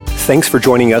Thanks for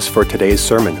joining us for today's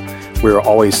sermon. We are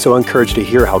always so encouraged to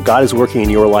hear how God is working in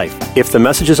your life. If the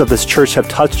messages of this church have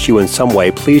touched you in some way,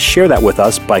 please share that with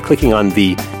us by clicking on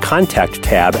the Contact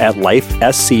tab at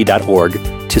lifesc.org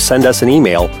to send us an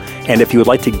email. And if you would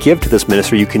like to give to this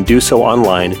ministry, you can do so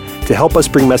online to help us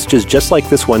bring messages just like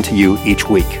this one to you each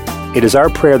week. It is our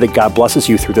prayer that God blesses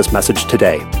you through this message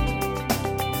today.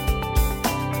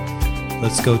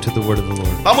 Let's go to the word of the Lord.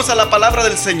 Vamos a la palabra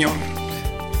del Señor.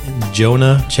 In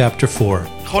Jonah chapter 4,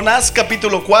 Jonás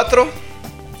capítulo 4,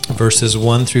 verses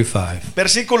 1 through 5.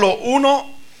 versículo 1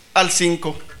 al 5.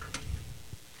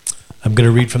 I'm going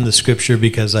to read from the scripture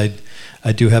because I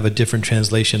do have a different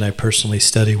translation I personally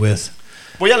study with.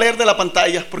 Voy a leer de la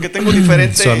pantalla porque tengo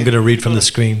diferente. So I'm going to read from the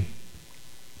screen.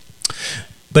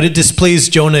 But it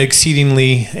displeased Jonah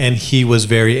exceedingly, and he was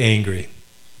very angry.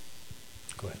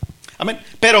 Go ahead. Amén.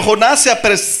 Pero Jonás se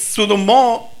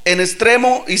apresuró en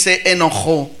extremo y se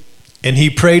enojó. And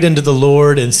he prayed unto the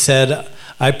Lord and said,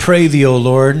 I pray thee, O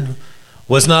Lord,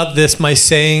 was not this my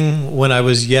saying when I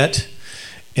was yet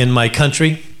in my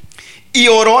country? Y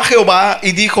oró a Jehová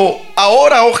y dijo,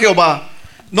 ahora, oh Jehová,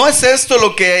 ¿no es esto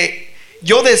lo que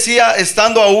yo decía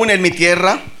estando aún en mi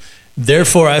tierra?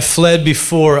 Therefore I fled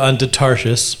before unto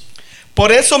Tarshish,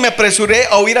 Por eso me apresuré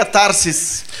a huir a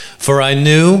Tarsis, for I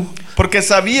knew porque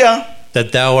sabía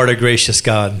that thou art a gracious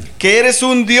God. que eres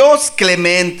un Dios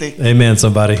clemente. Amen,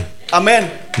 somebody.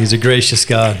 Amén. He's a gracious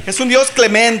God. Es un Dios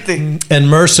clemente And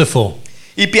merciful,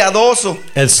 y piadoso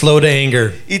and slow to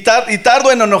anger, y tardo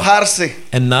en enojarse.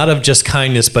 and not of just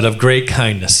kindness, but of great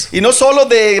kindness. Y no solo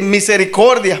de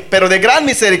misericordia, pero de gran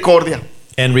misericordia.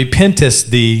 And repentest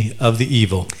thee of the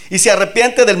evil. Y se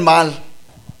arrepiente del mal.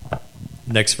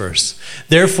 Next verse.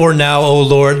 Therefore now, O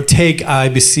Lord, take, I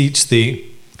beseech thee,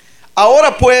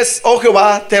 Ahora pues, oh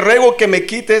Jehová, te ruego que me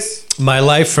quites my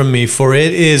life from me, for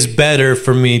it is better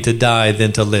for me to die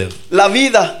than to live. la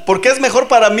vida, porque es mejor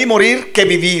para mí morir que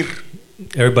vivir.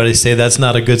 Everybody say that's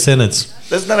not a good sentence.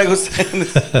 That's not a good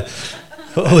sentence.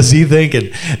 What was he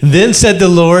thinking? Then said the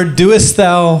Lord, doest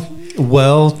thou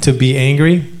well to be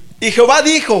angry? Y Jehová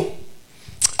dijo,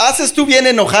 ¿haces tú bien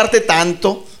enojarte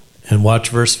tanto? And watch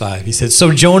verse 5. He said,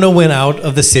 so Jonah went out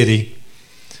of the city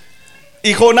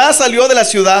Y Jonás salió de la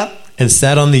ciudad and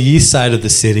sat on the east side of the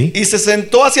city, y se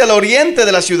sentó hacia el oriente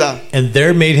de la ciudad. and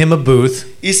there made him a booth,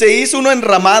 Y se hizo una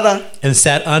enramada and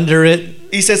sat under it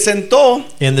y se sentó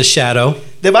in the shadow,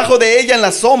 debajo de ella en la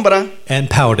sombra and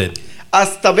pouted.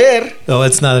 hasta ver Oh,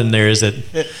 it's not in there, is it?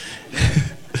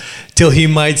 Till he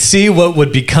might see what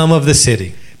would become of the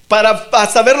city. para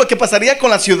saber lo que pasaría con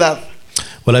la ciudad.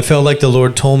 What I felt like the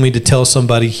Lord told me to tell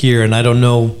somebody here, and I don't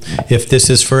know if this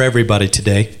is for everybody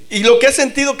today. Y lo que he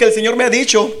sentido que el Señor me ha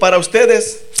dicho para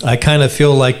ustedes, I kind of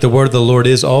feel like the word of the Lord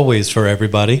is always for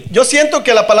everybody, yo siento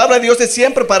que la palabra de Dios es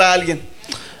siempre para alguien.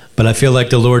 but I feel like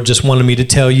the Lord just wanted me to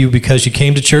tell you because you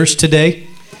came to church today,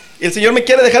 Y el Señor me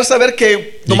quiere dejar saber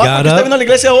que You nomás got porque up. está viendo a la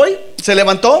iglesia hoy, se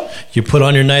levantó, you put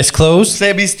on your nice clothes,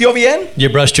 se vistió bien, you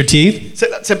brushed your teeth. se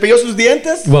cepilló sus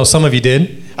dientes, Well, some of you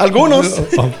did. algunos.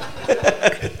 Oh.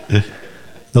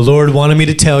 The Lord wanted me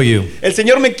to tell you El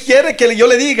Señor me quiere que yo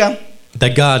le diga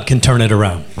that God can turn it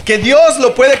around. que Dios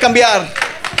lo puede cambiar.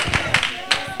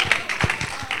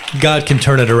 God can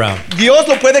turn it around. Dios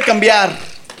lo puede cambiar.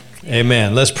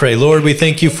 Amen. Let's pray. Lord, we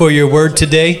thank you for your word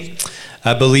today.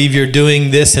 I believe you're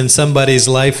doing this in somebody's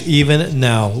life even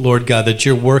now, Lord God, that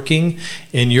you're working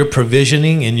in your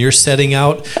provisioning and you're setting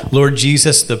out, Lord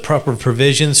Jesus, the proper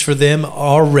provisions for them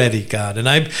already, God. And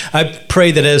I pray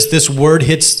that as this word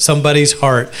hits somebody's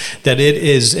heart, that it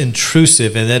is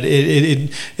intrusive and that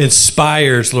it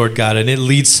inspires, Lord God, and it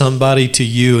leads somebody to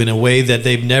you in a way that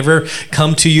they've never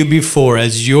come to you before,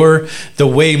 as you're the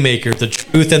way maker, the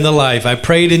truth, and the life. I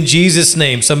prayed in Jesus'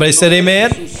 name. Somebody said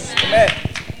amen? Amen.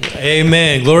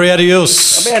 Amen. Gloria a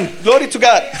Dios. Amen. Glory to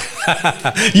God.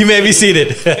 You may be seated.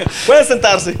 Pueden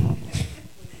sentarse.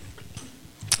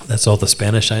 That's all the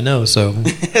Spanish I know, so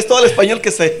Es todo el español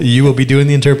que sé. you will be doing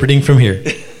the interpreting from here.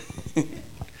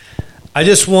 I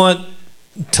just want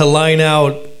to line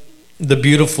out the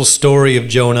beautiful story of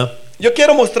Jonah Yo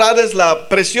quiero mostrarles la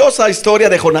preciosa historia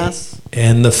de Jonás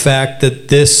and the fact that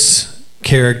this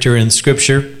character in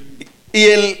Scripture y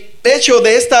el hecho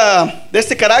de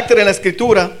este carácter en la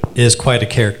escritura, is quite a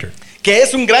character. que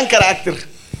es un gran carácter.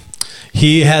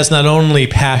 He has not only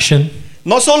passion,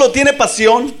 No solo tiene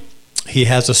pasión, he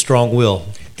has a strong will.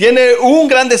 tiene un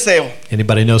gran deseo.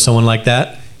 Anybody know someone like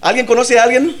that? ¿Alguien conoce a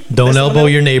alguien? Don't de esa elbow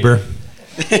manera? your neighbor.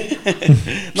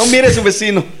 No mire a su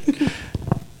vecino.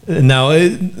 Now,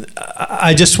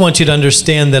 I just want you to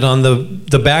understand that on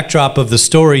the backdrop of the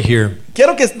story here,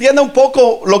 Quiero que entienda un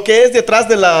poco lo que es detrás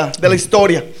de la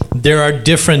historia. there are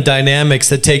different dynamics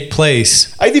that take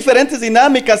place. Hay diferentes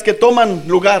dinámicas que toman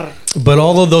lugar, But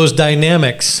all of those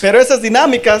dynamics pero esas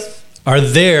dinámicas are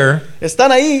there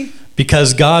están ahí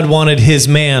because God wanted his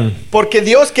man porque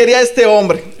Dios quería a este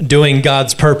hombre. doing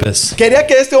God's purpose. Quería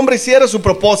que este hombre hiciera su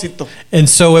propósito. And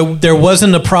so there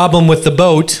wasn't a problem with the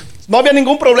boat. No había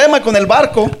ningún problema con el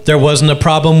barco. There wasn't a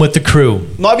problem with the crew.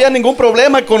 No había ningún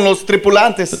problema con los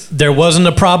tripulantes. There wasn't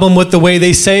a problem with the way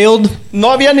they sailed. No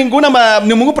había ningún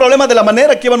problema de la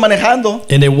manera que iban manejando.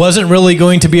 And it wasn't really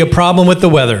going to be a problem with the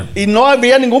weather. Y no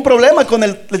había ningún problema con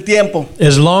el tiempo.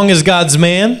 As long as God's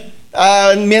man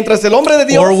Mientras el hombre de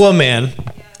Dios or woman,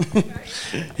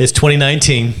 it's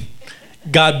 2019,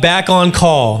 got back on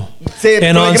call se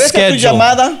and on regresa a su schedule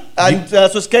llamada, a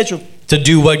su schedule, to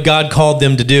do what God called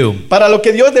them to do. para lo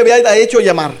que Dios le había hecho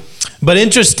llamar. But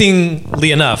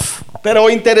interestingly enough, Pero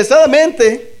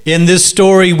interesadamente, in this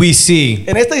story we see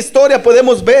en esta historia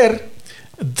podemos ver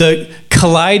the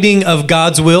colliding of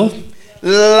God's will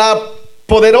la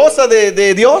poderosa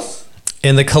de Dios.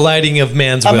 and the colliding of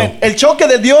man's will. Amén. El choque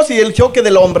de Dios y el choque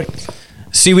del hombre.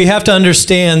 See, we have to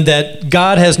understand that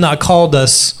God has not called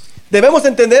us Debemos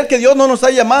entender que Dios no nos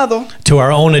ha llamado to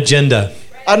our own agenda.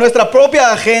 a nuestra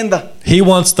propia agenda. He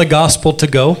wants the gospel to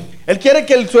go Él quiere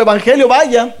que su evangelio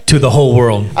vaya to the whole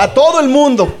world. a todo el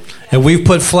mundo. And we've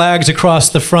put flags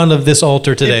across the front of this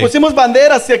altar Y today. pusimos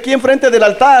banderas aquí enfrente del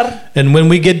altar. And when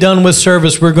we get done with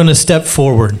service, we're going to step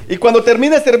forward. Y cuando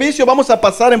termine el servicio vamos a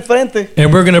pasar enfrente.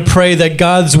 And we're going to pray that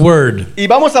God's word, Y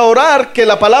vamos a orar que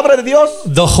la palabra de Dios,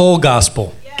 the whole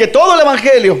gospel, que todo el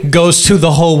evangelio goes to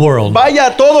the whole world. vaya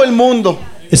a todo el mundo.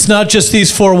 It's not just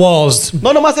these four walls.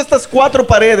 No nomás estas cuatro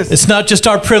paredes. It's not just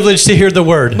our privilege to hear the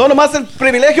word. No nomás el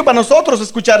privilegio para nosotros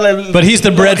escucharle. But he's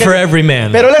the bread for every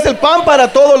man. Pero Él es el pan para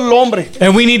todo el hombre.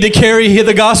 And we need to carry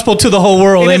the gospel to the whole Y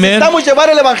world. Amen. necesitamos llevar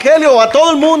el evangelio a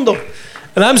todo el mundo.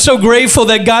 And I'm so grateful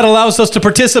that God allows us to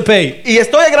participate Y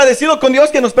estoy agradecido con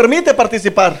Dios que nos permite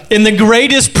participar in the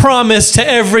greatest promise to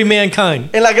every mankind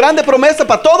en la grande promesa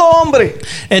para todo hombre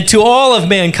and to all of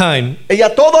mankind. y a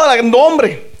todo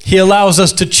hombre. He allows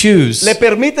us to choose Le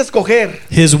permite escoger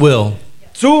his will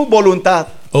su voluntad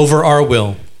over our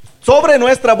will. sobre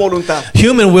nuestra voluntad.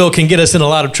 Human will can get us in a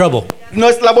lot of trouble,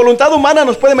 La voluntad humana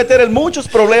nos puede meter en muchos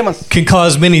problemas. can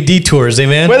cause many detours.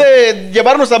 Amen. Puede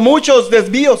llevarnos a muchos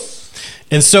desvíos.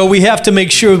 And so we have to make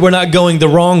sure we're not going the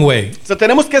wrong way. O sea,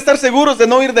 tenemos que estar seguros de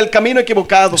no ir del camino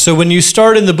equivocado. So when you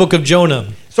start in the book of Jonah,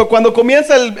 So, cuando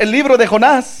comienza el libro de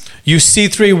Jonás, you see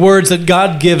three words that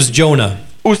God gives Jonah.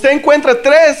 usted encuentra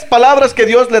tres palabras que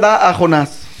Dios le da a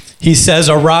Jonás. He says,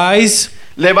 arise,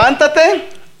 Levántate,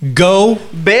 go,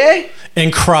 ve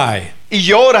and cry. y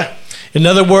llora. In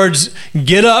other words,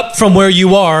 get up from where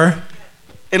you are.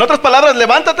 En otras palabras,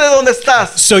 levántate de donde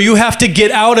estás. So you have to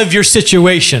get out of your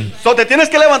situation So, te tienes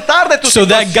que levantar de tu so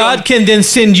that situación God can then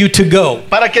send you to go.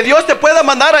 para que Dios te pueda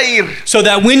mandar a ir. So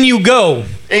that when you go,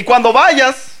 Y cuando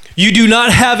vayas, you do not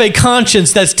have a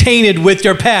conscience that's tainted with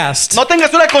your past. no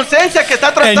tengas una conciencia que está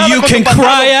And tratada you con can tu pasado.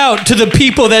 cry out to the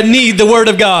people that need the word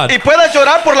of God. Y puedas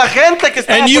llorar por la gente que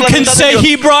está And por you la can voluntad de say, Dios.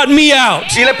 he brought me out.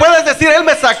 Y le puedes decir, Él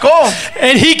me sacó.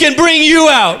 And he can bring you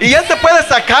out. Y Él te puede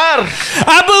sacar.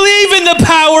 I believe in the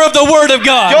power of the word of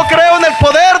Yo God creo en el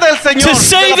poder del Señor, To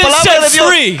save de la and palabra set de Dios,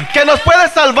 free. que nos puede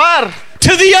salvar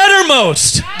to the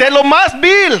uttermost. de lo más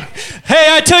vil. Hey,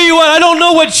 I tell you what, I don't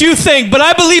know what you think, but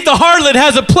I believe the harlot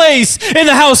has a place in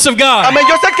the house of God. Amén.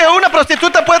 Yo sé que una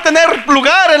prostituta puede tener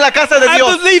lugar en la casa de I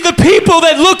Dios. believe the people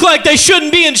that look like they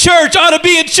shouldn't be in church ought to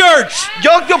be in church.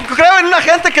 Yo creo en una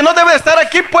gente que no debe estar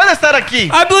aquí, puede estar aquí.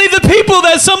 I believe the people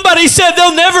that somebody said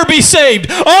they'll never be saved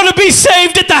ought to be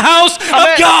saved at the house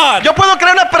Amén. of God. Yo puedo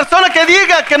creer una persona que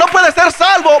diga que no puede ser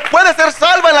salvo, puede ser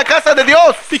salva en la casa de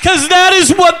Dios. Because that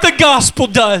is what the gospel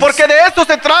does. Porque de esto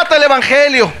se trata el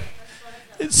evangelio.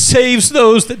 It saves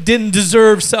those that didn't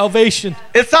deserve salvation.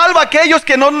 Él salva a aquellos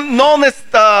que no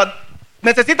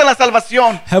necesitan la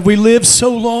salvación. Have we lived so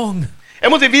long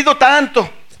Hemos vivido tanto,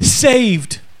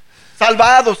 saved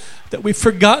salvados, that we've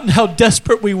forgotten how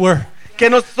desperate we were que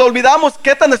nos olvidamos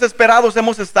qué tan desesperados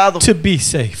hemos estado to be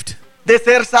saved? de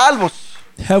ser salvos.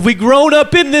 Have we grown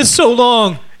up in this so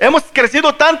long Hemos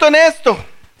crecido tanto en esto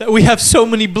that we have so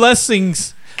many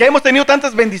blessings que hemos tenido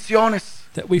tantas bendiciones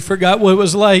that we forgot what it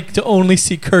was like to only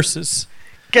see curses?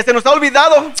 que se nos ha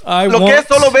olvidado I lo que want- es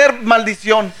solo ver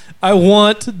maldición. I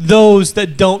want those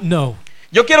that don't know,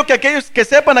 Yo quiero que aquellos que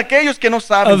sepan, aquellos que no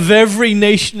saben, of every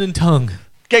nation and tongue,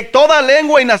 que toda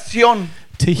lengua y nación,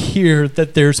 to hear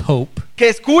that there's hope que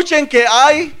escuchen que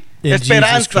hay in Jesus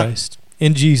esperanza Christ.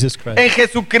 In Jesus Christ. en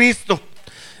Jesucristo.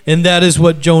 And that is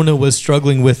what Jonah was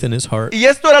struggling with in his heart. Y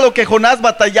esto era lo que Jonás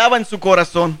batallaba en su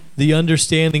corazón. The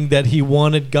understanding that he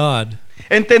wanted God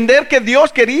Entender que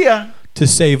Dios quería to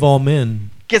save all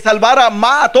men que salvara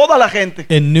a toda la gente.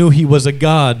 and knew he was a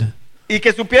God Y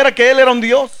que supiera que Él era un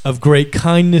Dios of great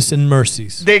kindness and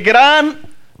mercies. de gran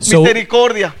So-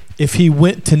 misericordia. If he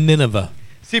went to Nineveh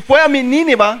Si fue a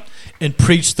Nínive and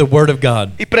preached the word of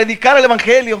God, y predicar el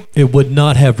evangelio, it would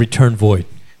not have returned void.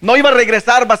 no iba a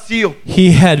regresar vacío.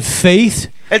 He had faith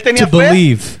Él tenía to fe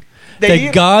believe de that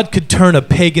ir. God could turn a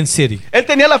pagan city Él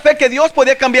tenía la fe que Dios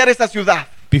podía cambiar esa ciudad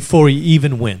before he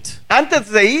even went. antes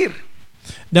de ir.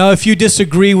 Now, if you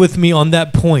disagree with me on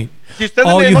that point, Si usted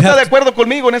All no you está have de to- acuerdo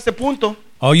conmigo en ese punto,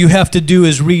 all you have to do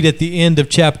is read at the end of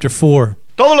chapter 4,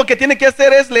 todo lo que tiene que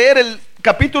hacer es leer el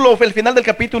final del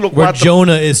capítulo where 4,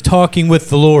 Jonah is talking with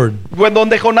the Lord.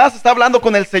 donde Jonás está hablando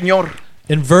con el Señor.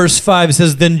 In verse 5, it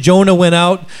says, Then Jonah went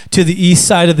out to the east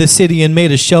side of the city and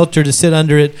made a shelter to sit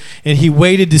under it, and he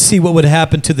waited to see what would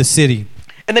happen to the city.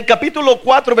 En el capítulo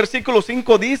 4, versículo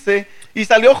 5 dice, y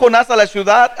salió Jonás a la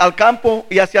ciudad, al campo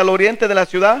y hacia el oriente de la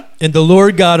ciudad, And the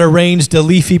Lord God arranged a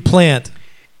leafy plant.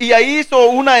 y ahí hizo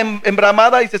una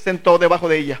embramada y se sentó debajo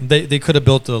de ella. They could have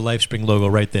built the LifeSpring logo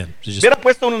right then. Just- Hubiera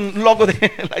puesto un logo de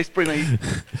LifeSpring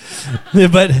ahí.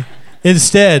 but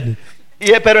instead,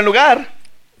 Pero en lugar,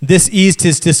 this eased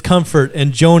his discomfort,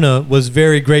 and Jonah was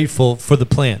very grateful for the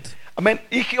plant. amén,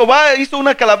 y Jehová hizo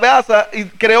una calabaza y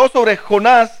creó sobre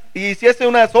Jonás y hiciese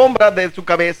una sombra de su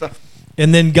cabeza.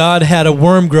 And then God had a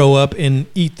worm grow up and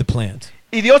eat the plant.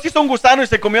 Y Dios hizo un gusano y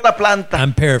se comió la planta.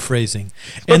 I'm paraphrasing.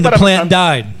 Estoy And the plant parafraseando.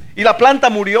 died. Y la planta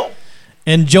murió.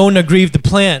 And Jonah grieved the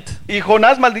plant Y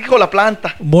Jonás maldijo la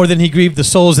planta. more than he grieved the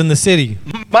souls in the city.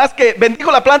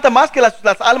 Bendijo la planta más que las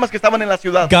almas que estaban en la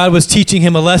ciudad. God was teaching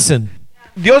him a lesson.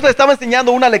 Dios le estaba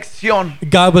enseñando una lección.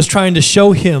 God was trying to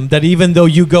show him that even though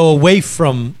you go away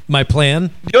from my plan,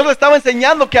 Dios le estaba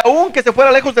enseñando que aun que se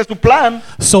fuera lejos de su plan,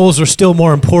 souls are still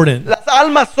more important las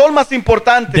almas son más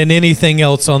importantes than anything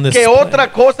else on this que planet.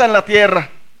 otra cosa en la tierra.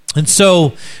 And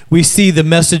so we see the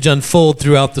message unfold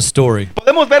throughout the story.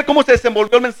 Podemos ver cómo se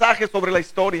desenvolvió el mensaje sobre la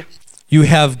historia. You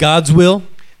have God's will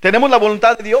Tenemos la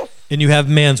voluntad de Dios and you have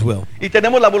man's will. y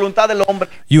tenemos la voluntad del hombre.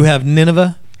 You have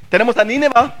Nineveh Tenemos a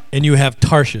Nínive and you have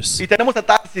Tarshish. y tenemos a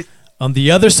Tarsis. On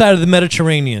the other side of the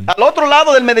Mediterranean, Al otro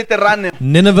lado del Mediterráneo,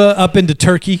 Nineveh up into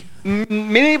Turkey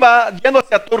Nínive yendo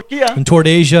hacia Turquía, and toward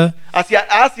Asia, hacia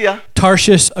Asia,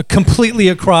 Tarshish completely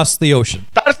across the ocean.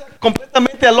 Tarsis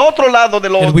completamente al otro lado de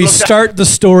los And we océanos. start the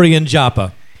story in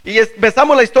Joppa, Y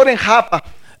empezamos la historia en Japa,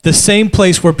 the same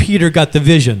place where Peter got the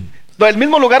vision el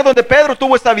mismo lugar donde Pedro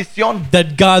tuvo esa visión,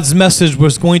 that God's message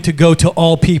was going to go to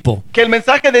all people. que el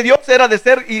mensaje de Dios era de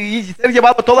ser y ser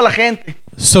llevado a toda la gente.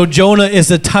 So Jonah is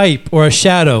a type or a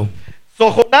shadow So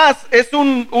Jonás es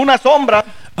una sombra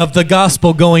of the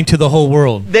gospel going to the whole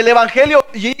world. del evangelio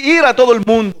y ir a todo el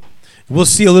mundo. We'll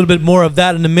see a little bit more of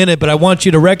that in a minute, but I want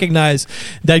you to recognize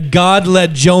that God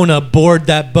let Jonah board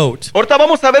that boat. Ahorita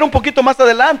vamos a ver un poquito más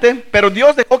adelante, pero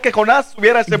Dios dejó que Jonás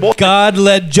subiera ese bote. God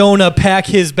let Jonah pack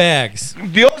his bags.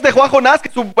 Dios dejó a Jonás que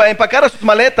empacara sus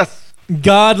maletas.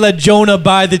 God let Jonah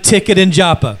buy the ticket in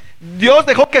Joppa. Dios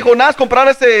dejó que Jonás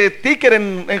comprara ese ticket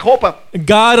en Jopa.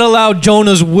 God allowed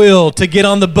Jonah's will to get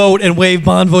on the boat and wave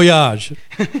bon voyage.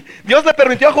 Dios le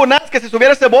permitió a Jonás que se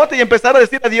subiera a ese bote y empezara a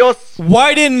decir adiós.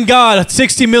 Why didn't God, a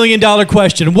 $60 million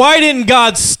question, why didn't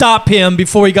God stop him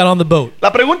before he got on the boat?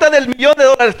 La pregunta del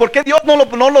 $1,000,000, ¿por qué Dios no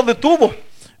lo detuvo?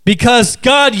 Because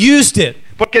God used it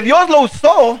Porque Dios lo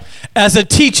usó as a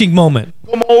teaching moment.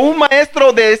 como un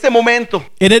maestro de ese momento.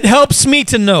 And it helps me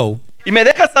to know Y me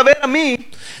deja saber a mí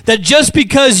that just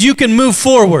because you can move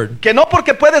forward que no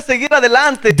porque puedes seguir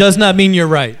adelante does not mean you're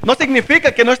right. no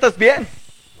significa que no estás bien.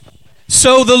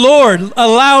 So the Lord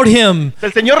allowed him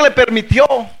El Señor le permitió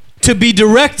to be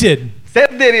directed ser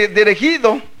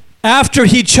dirigido after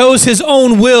he chose his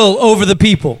own will over the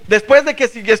people. después de que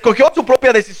escogió su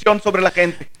propia decisión sobre la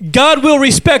gente. God will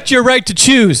respect your right to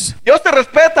choose. Dios te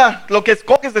respeta lo que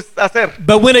escoges de hacer.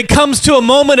 But when it comes to a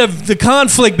moment of the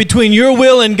conflict between your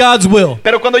will and God's will,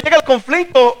 Pero cuando llega el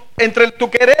conflicto entre tu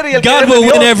querer y el God querer will de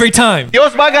win Dios, every time.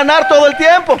 Dios va a ganar todo el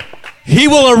tiempo. He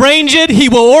will arrange it, he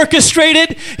will orchestrate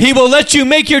it, he will let you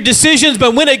make your decisions,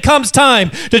 but when it comes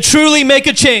time to truly make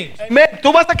a change,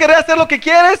 Tú vas a querer hacer lo que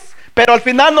quieres, pero al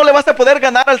final no le vas a poder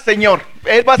ganar al Señor.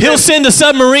 Él va he'll send a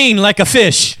submarine like a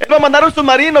fish, Él va a mandar un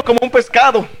submarino como un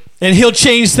pescado and he'll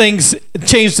change things,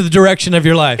 change the direction of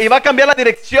your life. y va a cambiar la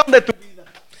dirección de tu vida.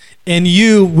 And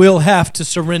you will have to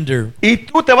surrender Y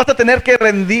tú te vas a tener que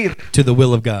rendir to the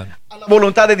will of God. a la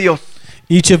voluntad de Dios.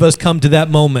 Each of us come to that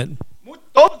moment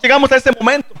Todos llegamos a ese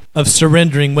momento of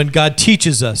surrendering when God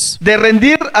teaches us, de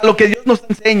rendir a lo que Dios nos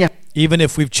enseña, even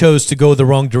if we've chose to go the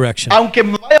wrong direction. aunque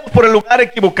vayamos por el lugar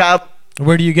equivocado.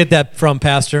 Where do you get that from,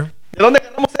 Pastor? ¿De dónde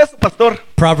ganamos eso, pastor?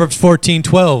 Proverbs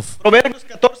 14:12. Proverbios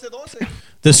 14:12.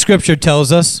 The scripture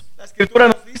tells us, La escritura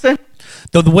nos dice,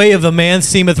 though the way of a man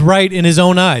seemeth right in his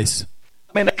own eyes,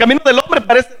 amén, el camino del hombre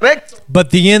parece recto, but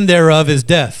the end thereof is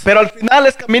death. pero al final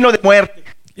es camino de muerte.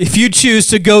 If you choose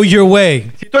to go your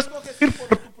way, Si tú escoges ir por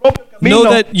tu propio camino, know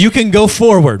that you can go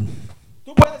forward.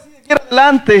 tú puedes ir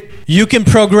adelante, You can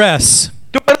progress.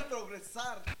 tú puedes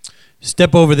progresar,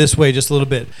 Step over this way just a little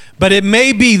bit. But it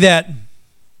may be that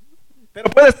pero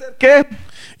puede ser que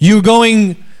you're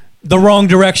going the wrong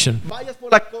direction. vayas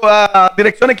por la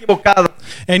dirección equivocada.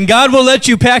 And God will let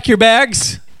you pack your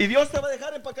bags. Y Dios te va a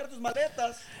dejar empacar tus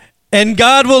maletas And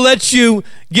God will let you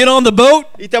get on the boat.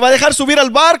 y te va a dejar subir al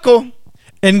barco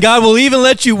And God will even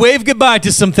let you wave goodbye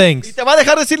to some y things. te va a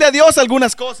dejar decirle adiós a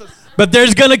algunas cosas. But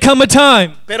there's going to come a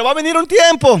time Pero va a venir un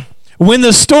tiempo when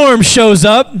the storm shows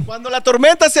up cuando la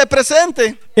tormenta se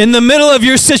presente in the middle of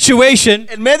your situation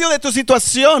en medio de tu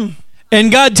situación and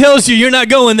God tells you you're not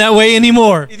going that way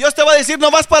anymore. y Dios te va a decir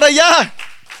no vas para allá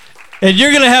And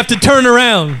you're going to have to turn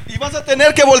around. y vas a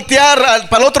tener que voltear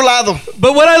para el otro lado.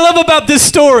 But what I love about this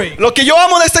story Lo que yo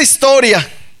amo de esta historia,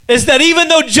 is that even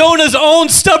though Jonah's own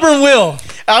stubborn will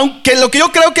aunque lo que yo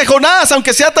creo que Jonás,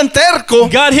 aunque sea tan terco,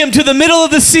 got him to the middle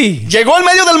of the sea, llegó al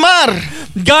medio del mar.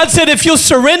 God said, if you'll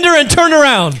surrender and turn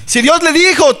around, Si Dios le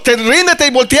dijo, te ríndete y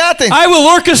volteate, I will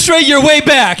orchestrate your way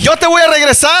back. yo te voy a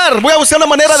regresar, voy a buscar una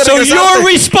manera de So your regresarte.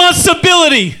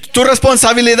 responsibility Tu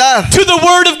responsabilidad to the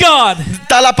word of God.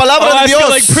 está la palabra Oh, de I feel Dios.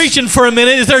 like preaching for a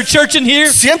minute. Is there a church in here?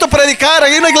 Siento predicar,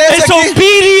 hay una iglesia It's aquí.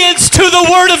 obedience to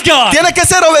the word of God. Tiene que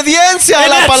ser obediencia a And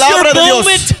la that's palabra your de Dios.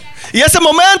 moment Y ese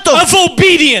momento of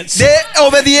obedience. de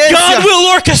obediencia, God will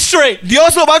orchestrate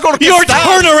Dios lo va a your orquestar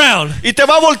turnaround. y te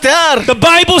va a voltear. The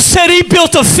Bible said he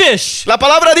built a fish. La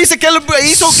palabra dice que él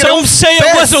hizo creó Some un say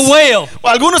it was pez. a whale.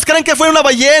 Algunos creen que fue una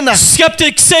ballena.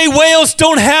 Skeptics say whales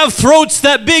don't have throats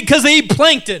that big because they eat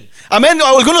plankton. Amén.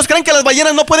 Algunos creen que las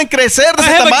ballenas no pueden crecer de I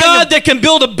ese have a tamaño. God that can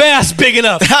build a bass big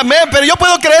enough. Amén. Pero yo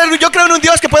creo en un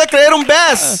Dios que puede crear un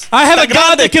pez. I have tan a God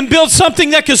grande. that can build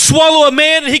something that can swallow a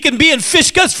man and he can be in fish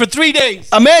guts for 3 days.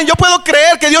 Amén. Yo puedo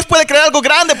creer que Dios puede crear algo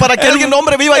grande para que alguien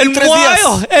hombre viva en 3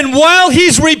 días. And while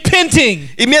he's repenting,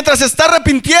 Y mientras se está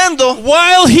arrepintiendo,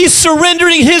 while he's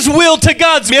surrendering his will to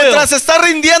God's will, mientras se está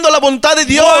rindiendo a la voluntad de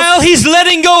Dios, while he's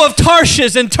letting go of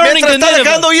Tarshish and turning mientras to está Nineveh,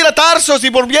 dejando ir a Tarsos y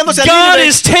volviéndose a God Nínive,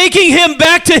 is taking him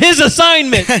back to his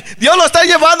assignment. Dios lo está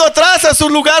llevando atrás a su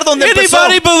lugar donde empezó.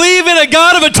 Anybody believe in a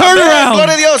God of a Amén. Gloria a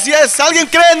turnaround? Dios. Yes. Alguien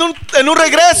cree en un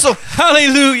regreso.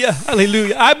 Hallelujah,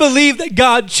 hallelujah. I believe that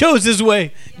God chose his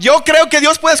way. Yo creo que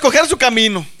Dios puede escoger su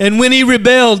camino. And when he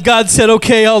rebelled, God said,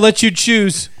 okay, I'll let you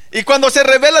choose. Y cuando se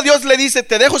revela, Dios le dice,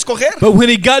 te dejo escoger. But when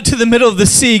he got to the middle of the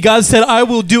sea, God said, I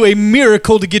will do a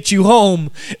miracle to get you home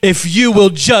if you will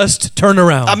just turn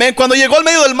around. Amén. Cuando llegó al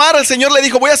medio del mar, el Señor le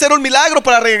dijo, voy a hacer un milagro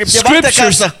para llevarte a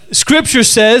casa. Scripture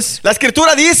says, La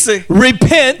escritura dice,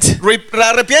 repent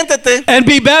arrepiéntete and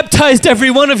be baptized, every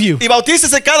one of you, y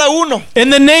bautícese cada uno in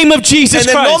the name of Jesus en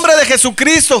el Christ, nombre de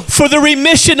Jesucristo for the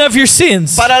remission of your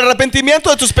sins. para el arrepentimiento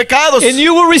de tus pecados. And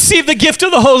you will receive the gift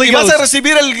of the Holy Y vas a Ghost,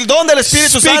 recibir el don del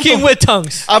Espíritu speaking Santo, with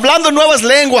tongues. hablando en nuevas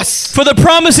lenguas. For the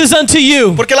promise is unto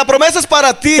you Porque la promesa es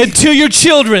para ti, and to your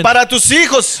children para tus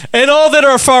hijos and all that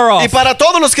are far y off, para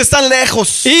todos los que están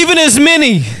lejos, even as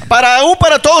many aún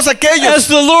para todos as aquellos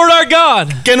the Lord our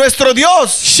God que nuestro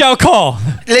Dios shall call.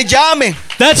 le llame.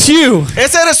 That's you.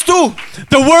 Ese eres tú.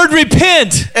 The word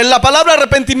repent En la palabra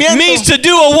arrepentimiento means to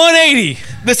do a 180.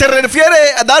 se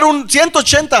refiere a dar un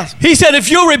 180. He said, if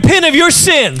you'll repent of your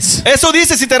sins, Eso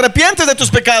dice, si te arrepientes de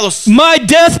tus pecados, my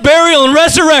death, burial, and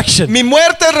resurrection mi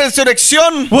muerte y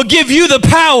resurrección will give you the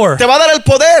power te va a dar el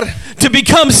poder to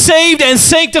become saved and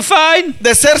sanctified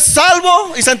de ser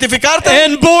salvo y santificarte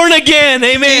and born again.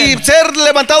 Amen. y ser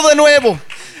levantado de nuevo.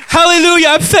 Hallelujah.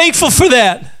 I'm thankful for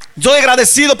that. Estoy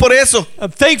agradecido por eso.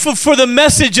 I'm thankful for the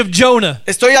message of Jonah,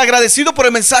 Estoy agradecido por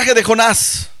el mensaje de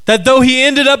Jonás. that though he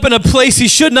ended up in a place he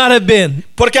should not have been,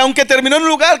 Porque aunque terminó en un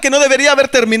lugar que no debería haber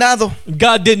terminado,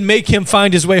 God didn't make him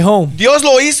find his way home. Dios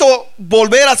lo hizo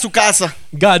volver a su casa.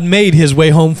 God made his way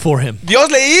home for him.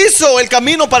 Dios le hizo el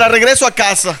camino para regreso a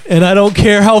casa. And I don't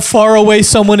care how far away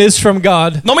someone is from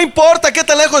God. No me importa qué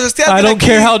tan lejos esté I alguien don't aquí,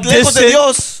 care how lejos de distant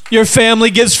Dios. your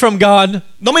family gets from God.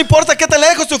 No me importa qué tan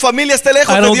lejos tu familia esté lejos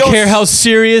I de don't Dios. care how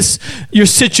serious your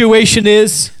situation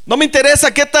is. No me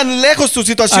interesa qué tan lejos tu I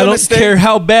situación don't esté. care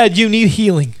how bad you need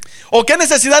healing. O qué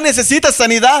necesidad necesitas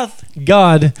sanidad.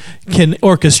 God can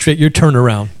orchestrate your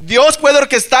turnaround. Dios puede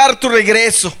orquestar tu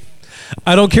regreso.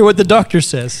 I don't care what the doctor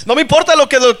says. No me importa lo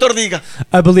que el doctor diga.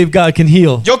 I believe God can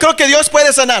heal. Yo creo que Dios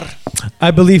puede sanar.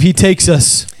 I believe He takes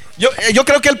us Yo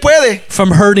creo que Él puede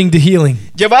from hurting to healing.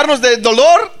 llevarnos del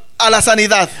dolor a la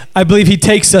sanidad. I believe He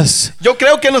takes us Yo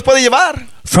creo que nos puede llevar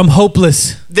from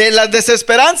hopeless de la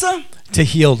desesperanza to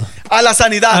healed. a la I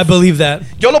sanidad. believe that.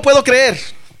 Yo lo puedo creer.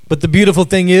 But the beautiful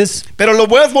thing is Pero lo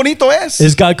más bonito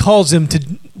es God calls him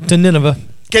to Nineveh.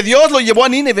 que Dios lo llevó a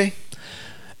Nínive.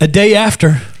 A day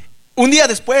after, Un día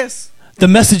después, the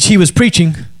message he was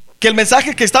preaching que el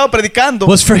mensaje que estaba predicando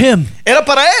was for him. era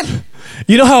para él.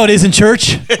 You know how it is in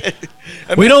church?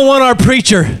 We don't want our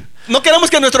preacher No queremos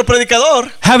que nuestro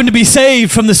predicador, having to be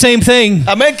saved from the same thing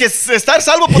amén, que estar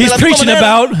salvo por de He's la misma preaching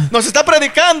manera, about nos está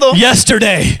predicando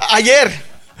yesterday. ayer.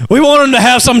 We want him to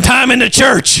have some time in the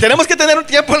church. Tenemos que tener un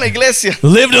tiempo en la iglesia,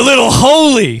 Lived a little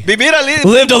holy, vivir ali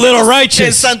lived a little en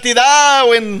righteous. santidad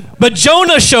o en... But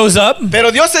Jonah shows up, Pero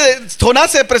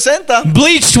Jonás se presenta,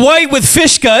 bleached white with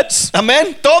fish guts,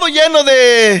 amén, todo lleno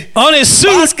de on his suit,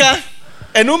 pasca,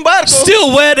 en un barco,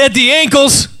 still wet at the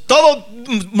ankles, todo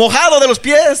mojado de los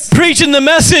pies, preaching the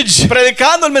message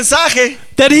predicando el mensaje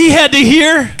that he had to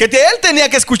hear que él tenía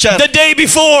que escuchar. the day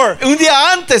before. Un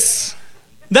día antes,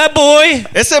 That boy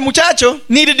ese muchacho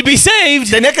needed to be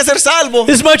saved tenía que ser salvo,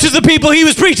 as much as the people he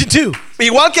was preaching to.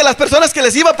 igual que las personas que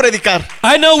les iba a predicar.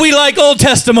 I know we like old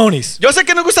testimonies. Yo sé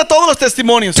que nos gustan todos los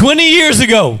testimonios. 20 years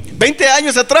ago, 20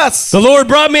 años atrás, the Lord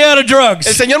brought me out of el drugs.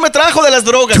 Señor me trajo de las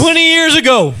drogas. 20 years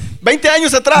ago, 20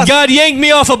 años atrás, God yanked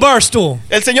me off a bar stool.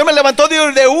 el Señor me levantó de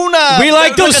una... We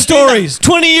like de una those cantina. stories.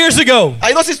 20 years ago,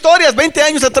 Hay dos historias, 20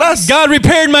 años atrás. God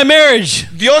repaired my marriage.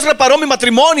 Dios reparó mi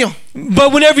matrimonio.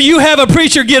 But whenever you have a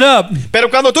preacher get up Pero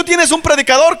cuando tú tienes un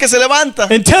predicador que se levanta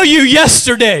and tell you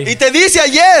yesterday, y te dice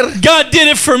ayer, God did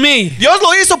it for me, Dios lo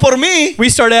hizo por mí, we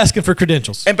start asking for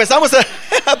credentials. empezamos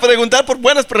a preguntar por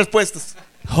buenas respuestas.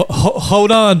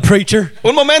 Hold on, preacher.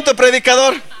 Un momento,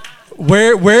 predicador.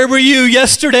 Where were you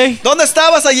yesterday? ¿Dónde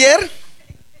estabas ayer?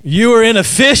 You were in a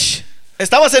fish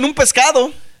Estabas en un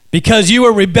pescado because you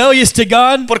were rebellious to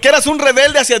God, porque eras un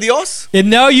rebelde hacia Dios and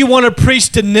now you want to preach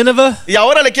to Nineveh, y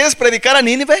ahora le quieres predicar a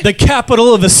Nínive, the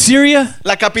capital of Assyria,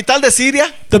 la capital de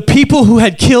Siria, the people who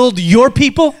had killed your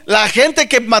people. la gente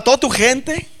que mató a tu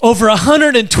gente, Over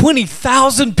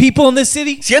 120,000 people in this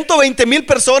city 120,000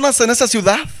 personas en esa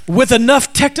ciudad, with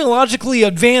enough technologically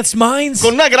advanced minds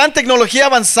con una gran tecnología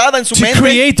avanzada en su to mente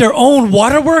create their own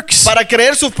waterworks para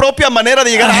creer su propia manera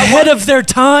de llegar a ahead agua, of their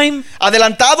time.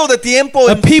 adelantado de tiempo,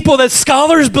 A people that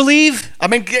scholars believe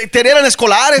amén, que eran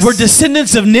escolares, were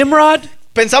descendants of Nimrod,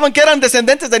 pensaban que eran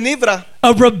descendentes de Nibra,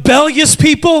 a rebellious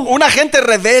people una gente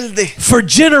rebelde for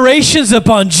generations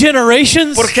upon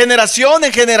generations. por generación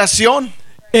en generación.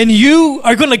 And you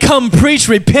are going to come preach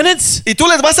repentance ¿Y tú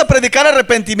les vas a predicar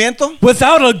arrepentimiento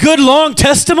without a good long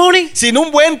testimony sin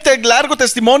un buen largo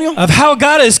testimonio? of how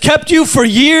God has kept you for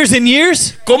years and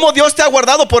years? ¿Cómo Dios te ha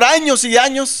guardado por años y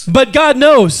años? But God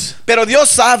knows Pero Dios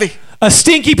sabe a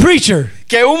stinky preacher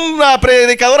que un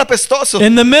predicador apestoso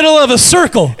in the middle of a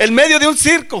circle en medio de un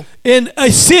circo, in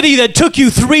a city that took you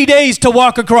 3 days to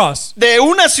walk across. de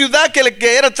una ciudad que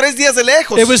era 3 días de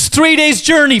lejos, It was 3 days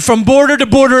journey from border to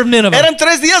border of Nineveh. eran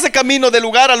 3 días de camino de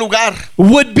lugar a lugar,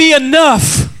 Would be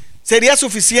enough sería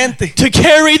suficiente to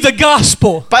carry the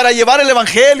gospel para llevar el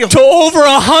evangelio to over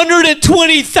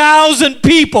 120,000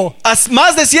 people a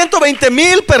más de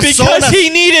 120,000 because personas, he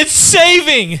needed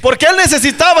saving porque él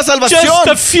necesitaba just a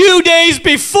salvación few days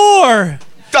before.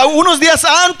 unos días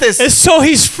antes. And so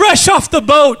he's fresh off the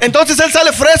boat, Entonces él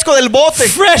sale fresco del bote,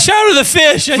 fresh out of the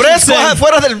fish, I should fresco say.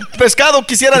 fuera del pescado,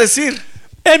 quisiera decir.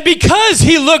 And because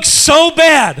he looks so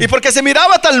bad Y porque se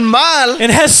miraba tan mal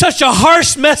and has such a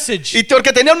harsh message, y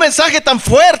porque tenía un mensaje tan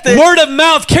fuerte, word of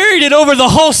mouth carried it over the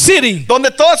whole city.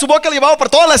 donde toda su boca le llevaba por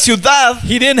toda la ciudad,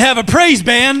 He didn't have a praise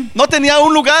band. no tenía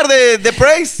un lugar de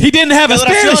praise, He didn't have a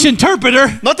Adoración. Spanish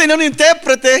interpreter. no tenía un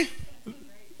intérprete.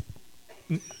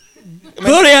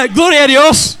 Gloria a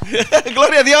Dios.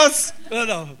 Gloria a Dios.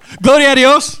 Gloria a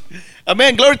Dios.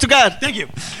 Amén. Glory to God. Thank you.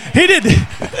 He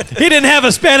didn't have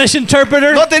a Spanish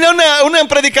interpreter. No tenía una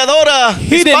predicadora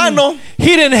hispano.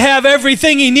 He didn't have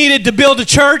everything he needed to build a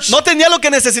church. No tenía lo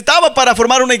que necesitaba para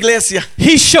formar una iglesia.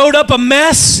 He showed up a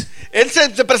mess Él se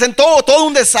presentó todo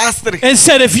un desastre. and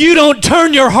said, if you don't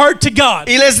turn your heart to God,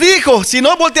 Y les dijo, si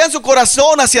no voltean su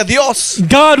corazón hacia Dios,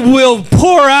 God will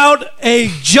pour out a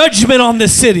judgment on the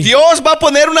city. Dios va a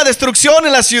poner una destrucción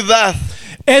en la ciudad.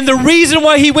 And the reason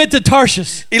why he went to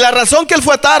Tarshish Y la razón que él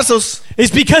fue a Tarsos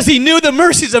It's because he knew the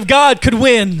mercies of God could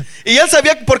win. Y él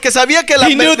sabía, porque sabía que la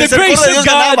He knew the grace misericordia de of Dios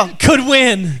ganaba. God could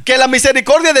win. Que la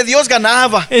misericordia de Dios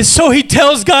ganaba. And so he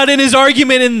tells God in his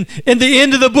argument in the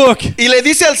end of the book. Y le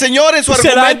dice al Señor en su He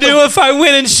said, I argumento. knew if I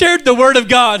went and shared the word of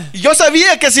God, Yo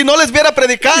sabía que si no les hubiera you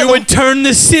predicado, would turn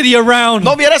this city around.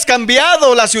 no hubieras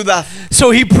cambiado la ciudad.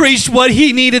 So he preached what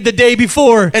he needed the day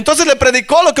before. Entonces le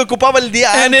predicó lo que ocupaba el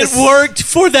día And it antes. worked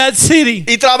for that city.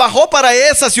 Y trabajó para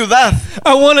esa ciudad.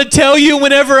 I want to tell you,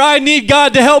 whenever I need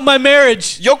God to help my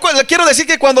marriage, Yo le quiero decir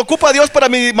que cuando ocupa a Dios para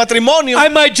mi matrimonio, I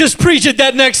might just preach it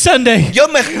that next Sunday. yo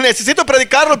necesito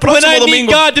predicarlo el When próximo I need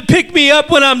domingo. God to pick me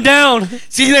up when I'm down,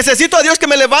 Si necesito a Dios que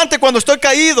me levante cuando estoy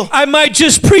caído, I might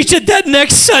just preach it that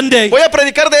next Sunday. voy a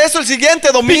predicar de eso el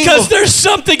siguiente domingo. Because there's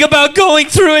something about going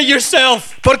through it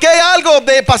yourself Porque hay algo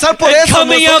de pasar por and eso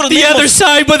coming out nosotros the other mismos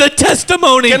side with a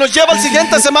testimony que nos lleva la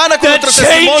siguiente semana con that nuestro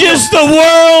testimonio, changes the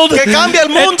world que cambia el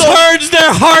and mundo, turns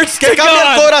their hearts que to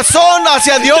cambia el God. corazón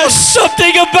hacia There's Dios.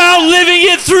 something about living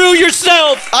it through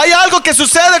yourself Hay algo que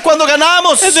sucede cuando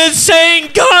ganamos and then saying,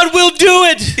 God will do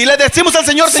it y le decimos al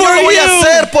Señor, Señor, For lo voy a you.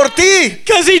 hacer por ti,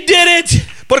 because he did it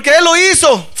porque Él lo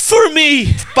hizo for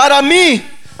me. para mí.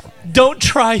 Don't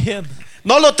try him.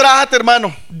 No lo trate,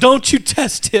 hermano, Don't you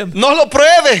test him, no lo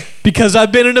pruebe, because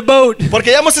I've been in a boat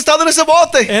porque ya hemos estado en ese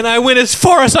bote. and I went as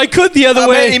far as I could the other Y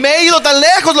way, me he ido tan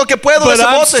lejos lo que puedo de but ese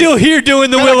I'm bote. still here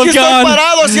doing the Pero will aquí of estoy God.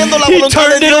 parado haciendo la He voluntad de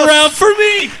turned it Dios. around for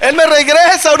me. Él me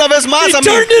regresa una vez más He a mí.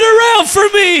 turned it around for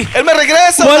me. Él me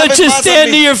regresa Why una don't vez you más a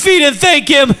stand to mí. your feet and thank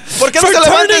him for ¿Por qué no se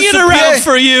levanta turning en it su around pie?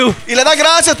 for you, Y le da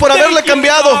gracias por Thank haberle you,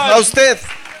 cambiado God. a usted.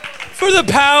 for the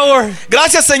power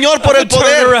Gracias, Señor, por of el the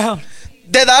poder turnaround?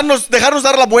 de dejarnos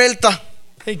dar la vuelta.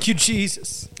 Thank you,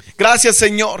 Jesus. Gracias,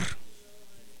 Señor.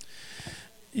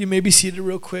 You may be seated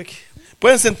real quick.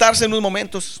 Pueden sentarse en unos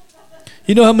momentos.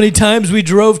 You know how many times we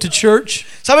drove to church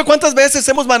 ¿Sabe cuántas veces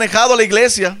hemos manejado a la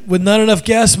iglesia with not enough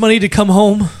gas money to come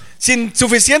home, sin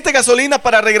suficiente gasolina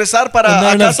para regresar and para not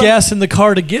a enough casa? gas in the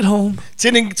car to get home?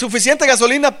 Sin suficiente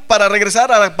gasolina para regresar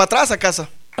para atrás a casa.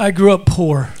 I grew up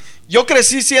poor. Yo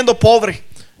crecí siendo pobre.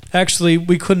 Actually,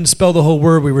 we couldn't spell the whole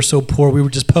word. We were so poor. We were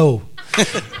just po.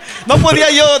 No podía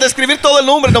yo describir todo el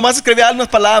nombre, nomás escribía unas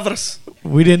palabras.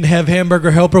 We didn't have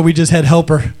hamburger helper. We just had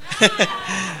helper.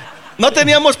 No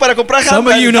teníamos para comprar Some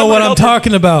of you know what I'm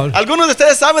talking about. Algunos de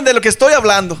ustedes saben de lo que estoy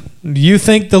hablando. You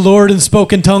think the Lord and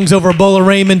spoken tongues over a bowl of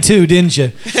ramen too, didn't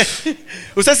you?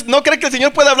 ¿Ustedes no creen que el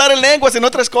Señor puede hablar en lenguas en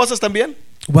otras cosas también?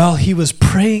 While he was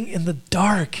praying in the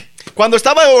dark, Cuando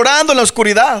estaba orando en la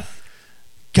oscuridad,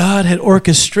 God had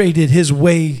orchestrated his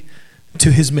way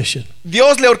to his mission.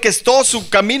 Dios le orquestó su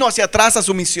camino hacia atrás a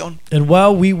su misión. And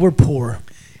while we were poor,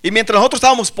 Y mientras nosotros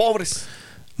estábamos pobres,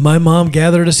 my mom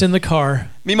gathered us in the car.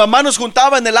 mi mamá nos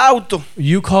juntaba en el auto.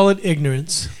 You call it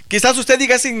ignorance, Quizás usted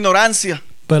diga es ignorancia,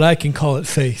 but I can call it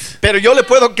faith. pero yo le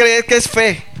puedo creer que es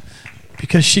fe.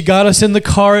 Because she got us in the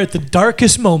car at the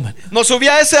darkest moment. Nos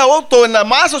subía a ese auto en la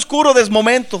más oscuro del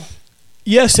momento.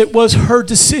 Yes, it was her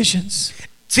decisions.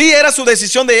 Sí, era su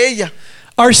decisión de ella.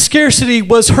 Our scarcity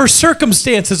was her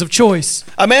circumstances of choice.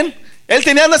 Amén. Él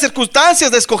tenía las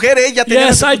circunstancias de escoger, ella tenía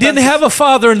Yes, las I didn't circunstancias. have a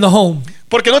father in the home.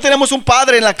 Porque no tenemos un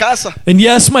padre en la casa. And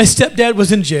yes, my stepdad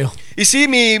was in jail. Y sí,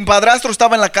 mi padrastro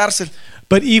estaba en la cárcel.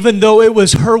 But even though it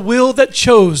was her will that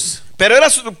chose, Pero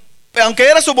aunque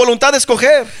era su voluntad de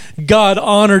escoger, God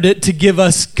honored it to give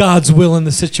us God's will in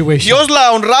the situation. Dios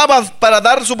la honraba para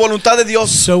dar su voluntad de Dios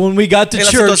So when we got to en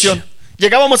la church, situación.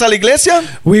 Llegábamos a la iglesia,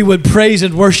 we would praise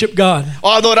and worship God.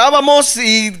 adorábamos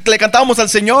y le cantábamos al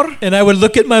Señor. And I would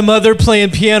look at my mother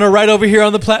playing piano right over here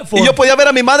on the Y platform. yo podía ver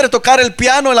a mi madre tocar el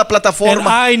piano en la And plataforma.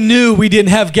 I knew we didn't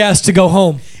have gas to go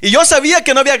home. Y yo sabía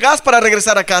que no había gas para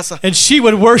regresar a casa. And she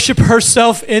would worship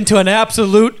herself into an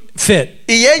absolute fit.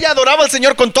 Y ella adoraba al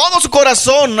Señor con todo su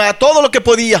corazón, a todo lo que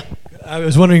podía. I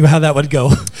was wondering how that would go.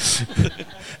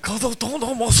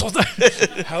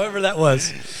 However that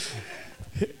was.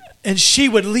 And she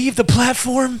would leave the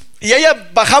platform Y ella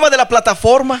bajaba de la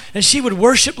plataforma and she would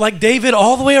worship like David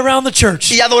all the way around the church.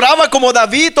 y adoraba como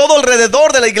David todo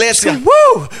alrededor de la iglesia.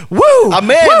 Woo! Woo!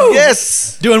 Amén. Woo!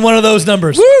 Yes. Doing one of those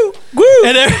numbers. Woo, woo.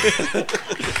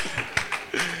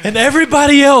 And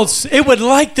everybody else, it would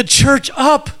light the church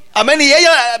up. Amén. Y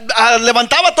ella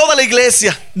levantaba toda la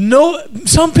iglesia. No,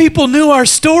 some people knew our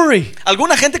story,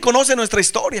 Alguna gente conoce nuestra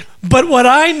historia, but what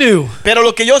I knew pero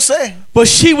lo que yo sé, was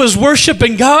she was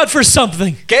worshiping God for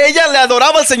something que ella le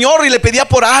adoraba al Señor y le pedía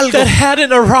por algo that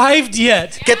hadn't arrived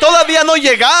yet. que todavía no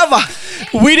llegaba.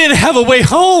 We didn't have a way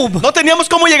home. No teníamos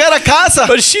cómo llegar a casa.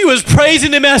 But she was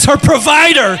praising him as her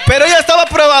provider. Pero ella estaba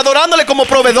adorándole como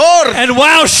proveedor. And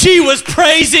while she was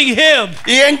praising him,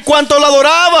 Y en cuanto la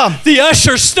adoraba, the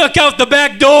usher snuck out the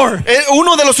back door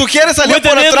uno de los sugieres salió with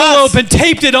por an atrás envelope and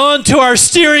taped it onto our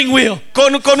steering wheel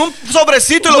con un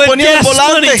sobrecito y lo with ponía en el gas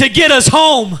money to volante get us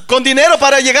home. con dinero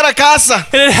para llegar a casa.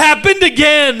 And it happened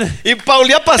again. Y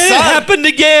volvía a And it pasar. happened Y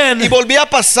again. volvía a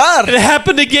pasar. It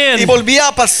happened Y again. volvía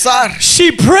a pasar.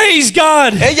 She praised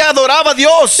God Ella adoraba a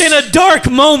Dios in a dark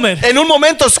moment. en un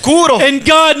momento oscuro. And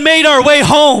God made our way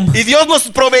home. Y Dios nos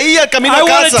proveía el camino I a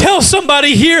want to casa. tell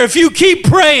somebody here, if you keep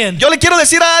praying, Yo le quiero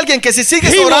decir a alguien que si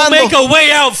sigues He will orando, make a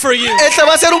way out for you. Él te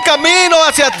va a hacer un camino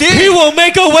hacia ti. He will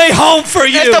make a way home for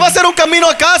you. Él te va a hacer un camino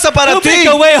a casa para He'll ti. make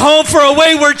a way home for a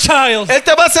wayward child. Él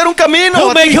te va a hacer un camino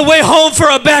He'll a make ti. a way home for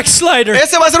a backslider.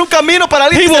 Ese va a ser un camino para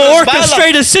alguien He que will se resbala.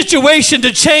 orchestrate a situation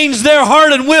to change their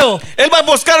heart and will. Él va a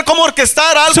buscar cómo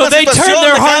orquestar algo, So una they turn situación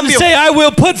their de heart and cambio. say, I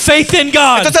will put faith in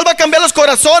God. Entonces Él va a cambiar los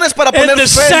corazones para And poner the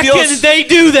fe en second Dios. they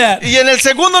do that, Y en el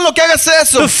segundo en lo que hagas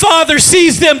eso, the Father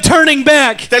sees them turning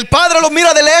back. el Padre lo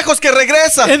mira de lejos que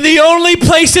regresa. And the only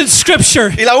place in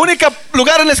Scripture Y la única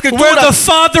lugar en la where Escritura the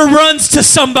Father runs to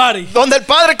somebody donde el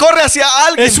Padre corre hacia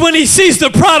alguien is when he sees the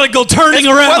prodigal turning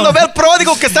cuando around. ve al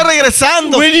pródigo que está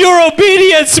regresando. When your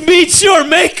obedience meets your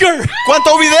Maker,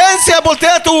 Cuando obediencia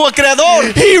voltea a tu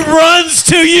Creador, He runs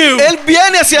to you Él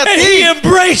viene hacia and He ti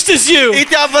embraces you y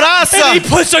te abraza and He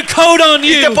puts a coat on y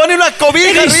you te and pone una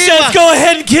cobija He says, arriba go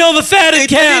ahead and kill the y fatted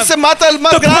te calf. dice mata el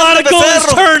más The grande prodigal is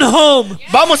becerro. turned home.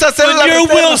 Vamos a hacer la When your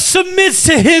will becerra. submits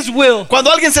to His will,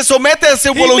 Cuando alguien se somete a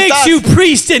su He voluntad, makes you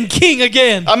priest and king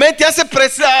again. amén, te hace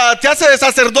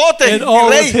sacerdote And y all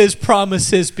of rey His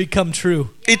promises become true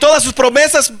y todas sus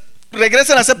promesas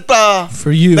regresan a ser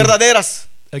for you verdaderas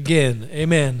again.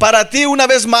 Amen. para ti una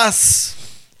vez más.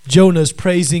 Jonah's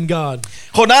praising God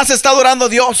Jonás está adorando a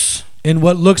Dios in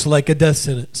what looks like a death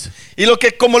sentence. y lo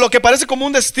que parece como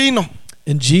un destino.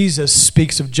 And Jesus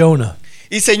speaks of Jonah.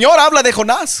 Y Señor habla de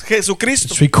Jonás, Jesucristo.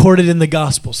 It's recorded in the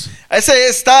Gospels. Ese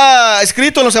está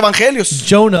escrito en los evangelios.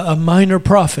 Jonah, a minor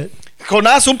prophet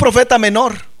Jonás, un profeta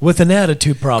menor, with an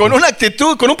attitude con problem, una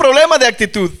actitud, con un problema de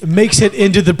actitud. makes it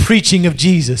into the preaching of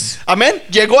Jesus. Amén.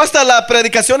 Llegó hasta las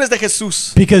predicaciones de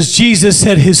Jesús. Because Jesus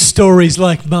said his story's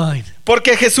like mine.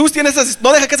 Porque Jesús tiene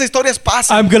no deja que esas historias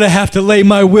pasen. I'm going to have to lay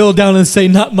my will down and say,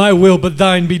 not my will, but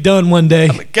thine be done one day.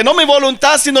 Que no mi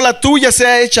voluntad, sino la tuya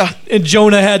sea hecha. And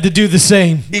Jonah had to do the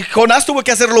same. Y Jonás tuvo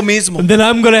que hacer lo mismo. And then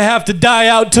I'm going to have to die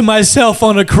out to myself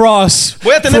on a cross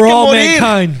Voy a tener for que all morir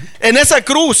mankind en esa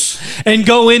cruz and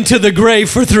go into the grave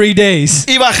for 3 days.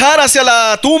 y bajar hacia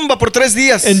la tumba por 3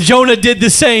 días. And Jonah did the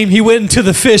same. He went into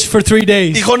the fish for 3 Y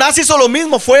days. Jonás hizo lo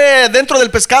mismo, fue dentro del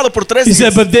pescado por 3 He días.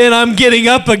 said, but then I'm getting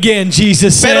up again,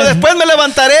 Jesus Pero said. después me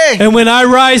levantaré. And when I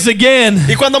rise again,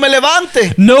 Y cuando me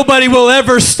levante, nobody will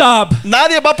ever stop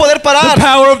nadie va a poder the parar.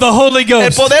 power of the Holy El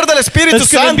Ghost poder del Espíritu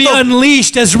that's going to be Santo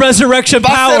unleashed as resurrection va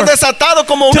a power ser desatado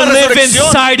como to una live resurrección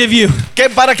inside of you.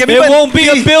 para que It viva en won't be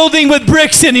a ti. building with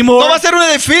bricks No anymore, va a ser un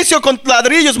edificio con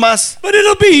ladrillos más, but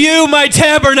it'll be you, my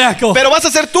tabernacle. pero vas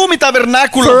a ser tú mi For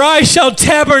tabernáculo, I shall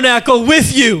tabernacle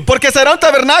with you porque será un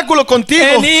tabernáculo contigo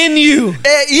and in you,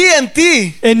 y en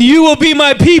ti, and you will be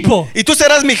my people, y tú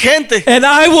serás mi gente, and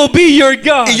I will be your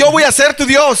God y yo voy a ser tu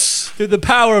Dios through the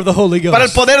power of the Holy para el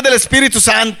Ghost. poder del Espíritu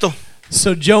Santo.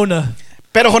 So Jonah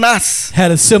Pero Jonás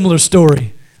had a similar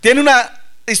story tiene una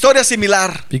historia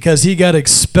similar, because he got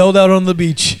expelled out on the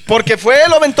beach, porque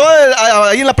lo aventó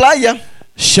ahí en la playa,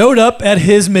 showed up at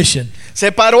his mission.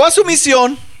 se paró a su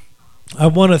misión. I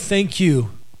want to thank you,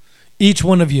 each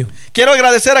one of you, Quiero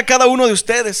agradecer a cada uno de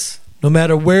ustedes. no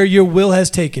matter where your will has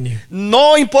taken you.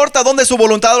 No importa dónde su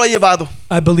voluntad lo ha llevado.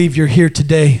 I believe you're here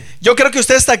today Yo creo que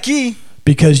usted está aquí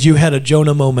because you had a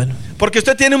Jonah moment porque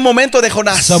usted tiene un momento de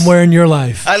Jonás somewhere in your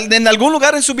life. en algún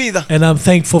lugar en su vida. And I'm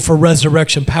thankful for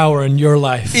resurrection power in your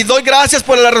life. Y doy gracias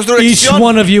por la resurrección. Each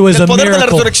one of you is el a poder de la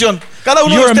miracle. resurrección. Cada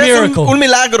uno You're a de ustedes es miracle. un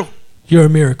milagro. You're a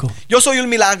miracle. Yo soy un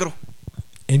milagro.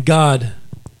 And God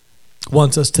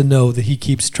wants us to know that He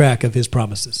keeps track of His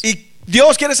promises. Y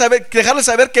Dios quiere dejarle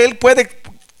saber que Él puede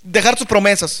dejar sus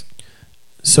promesas.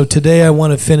 So today I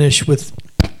want to finish with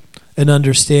an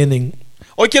understanding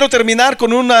Hoy quiero terminar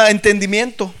con un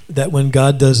entendimiento that when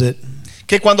God does it,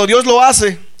 que cuando Dios lo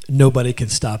hace, nobody can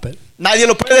stop it. nadie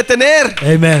lo puede detener.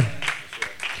 Amen.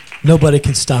 Nobody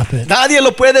can stop it. Nadie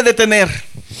lo puede detener.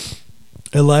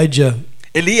 Elijah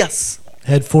Elías.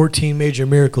 had 14 major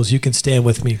miracles. You can stand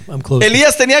with me. I'm close.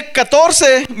 Elías tenía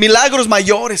 14 milagros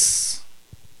mayores.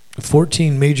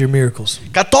 14 major miracles.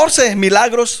 14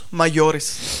 milagros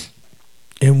mayores.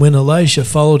 And when Elisha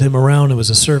followed him around and was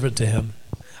a servant to him,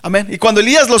 Amén. Y cuando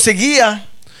Elías lo seguía,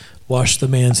 washed the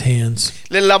man's hands,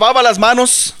 le lavaba las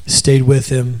manos, stayed with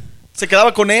him se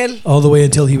quedaba con él, all the way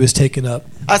until he was taken up.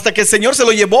 hasta que el Señor se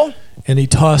lo llevó And he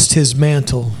tossed his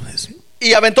mantle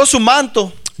y aventó su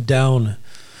manto down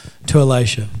to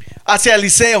Elisha. hacia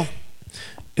Eliseo.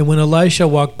 And when Elisha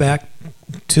walked back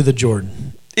to the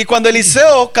Jordan, Y cuando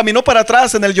Eliseo caminó para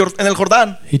atrás en el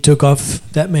Jordán, he took off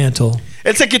that mantle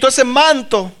él se quitó ese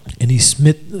manto and he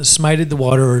smited the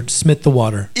water, or smit the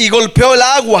water. y golpeó el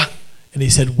agua. And he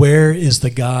said, where is the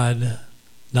God,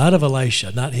 not of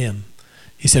Elisha, not him.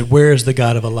 He said, where is the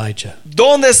God of Elijah?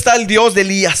 ¿Dónde está el Dios de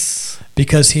Elías?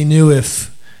 Because he knew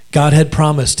if God had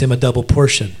promised him a double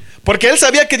portion, Porque él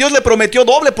sabía que Dios le prometió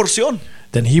doble porción,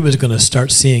 then he was going to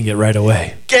start seeing it right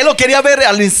away. que él lo quería ver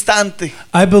al instante.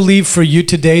 I believe for you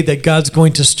today that God's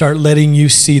going to start letting you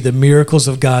see the miracles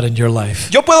of God in your life.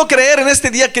 Yo puedo creer en este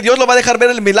día que Dios lo va a dejar ver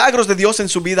los milagros de Dios en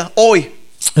su vida hoy.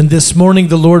 And this morning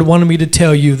the Lord wanted me to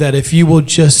tell you that if you will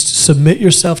just submit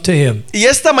yourself to him, Y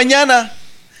esta mañana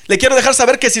le quiero dejar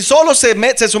saber que si solo se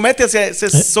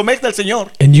somete al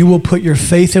Señor and you will put your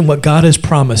faith in what God has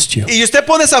promised you, y usted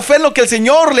pone esa fe en lo que el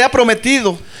Señor le ha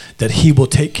prometido, that he will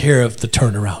take care of the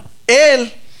turnaround.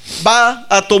 Él va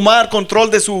a tomar control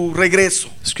de su regreso.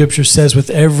 Scripture says with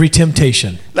every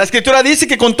temptation, La Escritura dice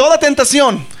que con toda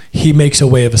tentación he makes a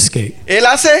way of escape. Él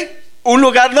hace un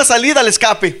lugar, una salida al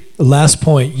escape. The last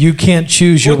point, you can't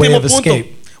choose your way Último of punto.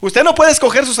 escape, Usted no puede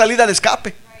escoger su salida al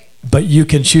escape, but you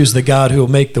can choose the God who will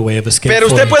make the way of escape pero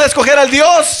for usted you. puede escoger al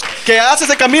Dios que hace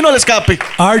ese camino al escape.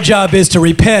 Our job is to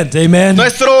repent, amen?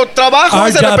 Nuestro trabajo Our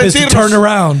es job is to turn arrepentirnos.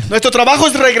 around Nuestro trabajo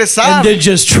es regresar and then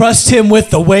just trust him with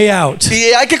the way out.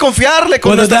 y hay que confiarle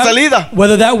con nuestra salida.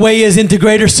 Whether that way is into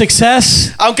greater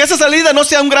success, Aunque esa salida no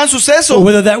sea un gran or suceso,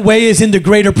 whether that way is into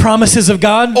greater promises of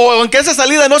God, o aunque esa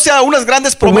salida no sea unas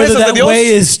grandes or whether promesas de that Dios, way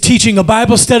is teaching a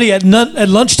Bible study at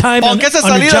lunchtime aunque esa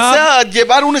on your salida job, sea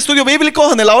llevar un estudio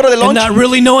bíblico en la hora del and lunch. not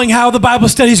really knowing how the Bible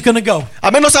study is going to go. A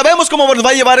menos sabemos cómo nos va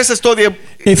a llevar ese estudio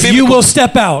If you bíblico. will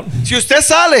step out Si usted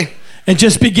sale and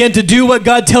just begin to do what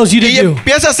God tells you to y do,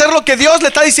 empieza a hacer lo que Dios le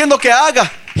está diciendo que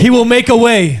haga, he will make a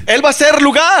way Él va a hacer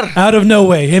lugar out of no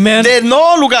way. Amen? de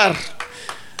no lugar.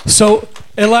 So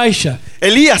Elisha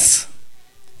Elías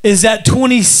is at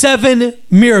 27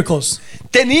 miracles.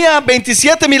 tenía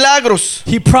 27 milagros.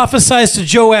 He prophesies to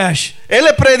Joash Él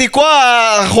le predicó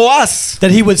a Joás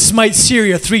that he would smite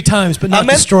Syria 3 times but not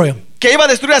Amén. destroy him. que iba a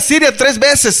destruir a Siria 3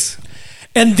 veces.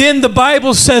 And then the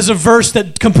Bible says a verse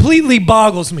that completely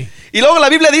boggles me. Y luego la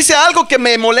Biblia dice algo que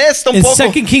me molesta un In poco.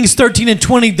 2 Kings 13 and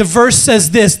 20, the verse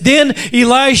says this: Then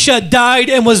Elisha died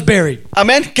and was buried.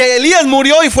 Amén. Que Elías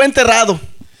murió y fue enterrado.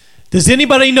 Does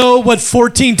anybody know what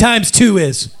 14 times 2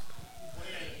 is?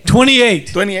 28.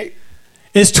 28.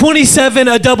 Is 27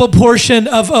 a double portion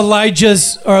of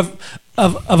Elijah's, or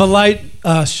of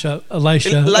Elisha?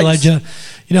 Elijah.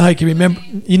 You know how you can remember?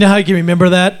 You know how you can remember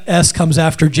that? S comes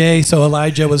after J, so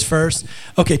Elijah was first.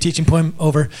 Okay, teaching point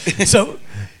over. So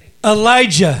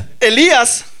Elijah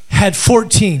Elías had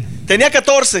 14. tenía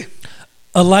 14.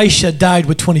 Elisha died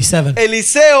with 27.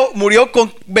 Eliseo murió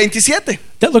con 27.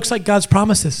 That looks like God's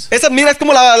promises Esas, mira, es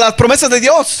como las promesas de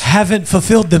Dios. haven't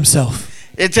fulfilled themselves.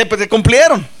 Se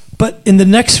cumplieron. But in the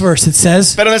next verse it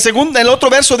says, Pero en el otro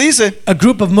verso dice a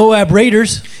group of Moab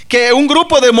raiders que un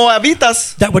grupo de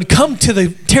moabitas that would come to the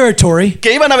territory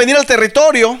que iban a venir al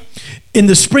territorio, in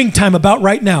the springtime about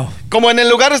right now, como en el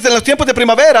lugares de los tiempos de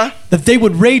primavera, that they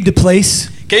would raid the place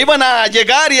que iban a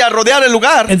llegar y a rodear el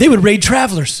lugar and they would raid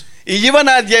travelers. y iban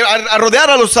a rodear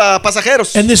a los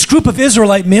pasajeros. And this group of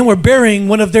Israelite men were burying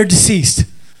one of their deceased.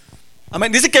 Amén.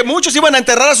 Dice que muchos iban a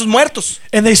enterrar a sus muertos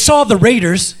And they saw the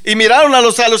raiders. y miraron a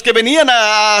los que venían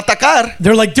a atacar.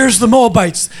 They're like, there's the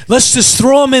Moabites. Let's just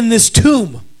throw them in this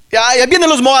tomb, Y ahí vienen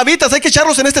los moabitas, hay que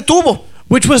echarlos en este tubo.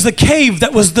 which was the cave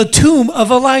that was the tomb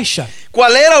of Elisha.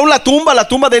 ¿Cuál era la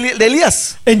tumba de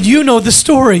Elías? And you know the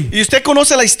story. Y usted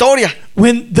conoce la historia.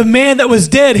 When the man that was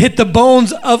dead hit the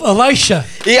bones of Elisha,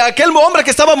 Y aquel hombre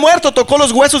que estaba muerto tocó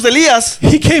los huesos de Elías,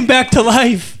 he came back to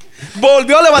life.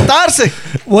 volvió a levantarse.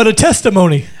 What a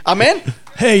testimony. Amén.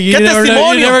 Hey, you're ¿Qué never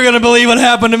testimonio? going to believe what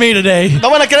happened to me today. No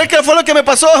van a creer que fue lo que me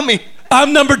pasó a mí.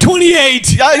 I'm number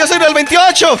 28. Ya, yo soy del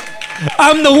 28.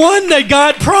 I'm the one that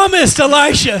God promised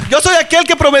Elisha Yo soy aquel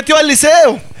que prometió a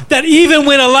Eliseo that even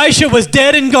when Elisha was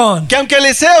dead and gone, que aunque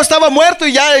Eliseo estaba muerto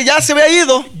y ya se había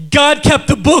ido, God kept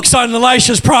the books on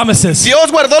Elisha's promises.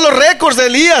 Dios guardó los récords de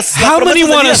Elías. las How many promesas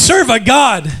de want to Elías. serve a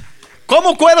God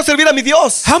 ¿Cómo puedo servir a mi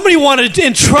Dios? How many want to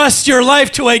entrust your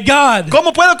life to a God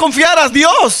 ¿Cómo puedo confiar a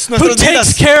Dios who nuestras takes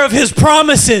vidas? care of his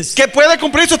promises, Que puede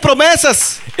cumplir sus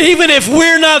promesas, even if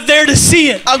we're not there to see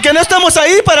it? aunque no estamos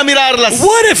ahí para mirarlas.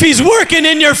 What if he's working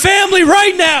in your family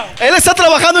right now Él está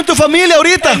trabajando en tu familia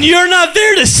ahorita and you're not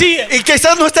there to see it? y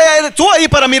quizás no esté tú ahí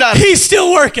para mirar. He's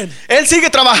still working. Él sigue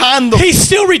trabajando. He's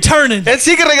still returning. Él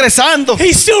sigue regresando.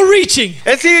 He's still reaching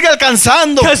Él sigue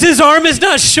alcanzando. because his arm is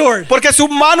not short. Porque su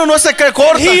mano no se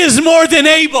corta. He is more than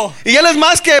able Y Él es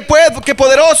más que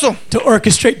poderoso to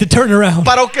orchestrate the turnaround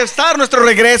para orquestar nuestro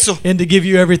regreso and to give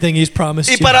you everything he's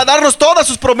promised y you. para darnos todas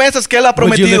sus promesas que Él ha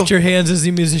Would you prometido. lift your hands as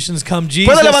the musicians come? ¿Puede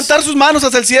Jesus, levantar sus manos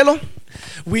hacia el cielo?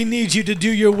 we need you to do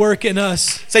your work in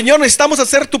us. Señor, necesitamos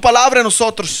hacer tu palabra en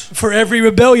nosotros. For every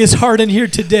rebellious heart in here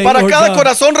today, Para Lord cada God,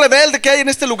 corazón rebelde que hay en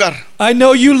este lugar. I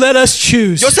know you let us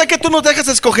choose, Yo sé que tú nos dejas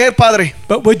escoger, Padre.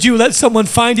 but would you let someone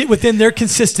find it within their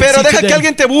consistency Pero deja que today,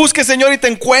 alguien te busque, Señor, y te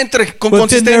encuentre con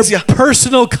within their consistencia.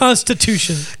 personal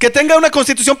constitution, Que tenga una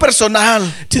constitución personal.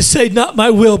 to say, not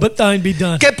my will, but thine be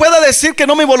done? Que pueda decir que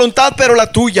no mi voluntad, pero la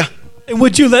tuya. And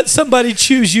would you let somebody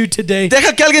choose you today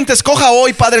Deja que alguien te escoja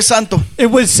hoy, Padre Santo.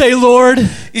 and would say, Lord,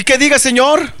 Y que diga,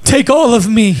 Señor, take all of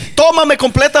me, tómame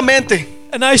completamente.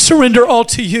 and I surrender all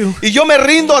to you, Y yo me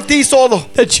rindo a ti todo.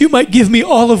 that you might give me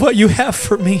all of what you have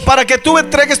for me. Para que tú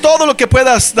entregues todo lo que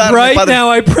puedas darme, Right Padre. now,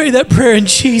 I pray that prayer in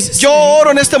Jesus' Yo name. oro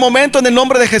en este momento en el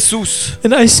nombre de Jesús.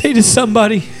 And I say to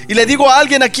somebody, Y le digo a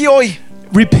alguien aquí hoy,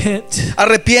 repent,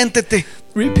 arrepiéntete,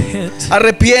 repent,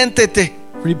 arrepiéntete,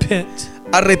 repent,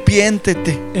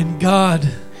 arrepiéntete. and God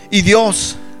Y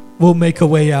Dios will make a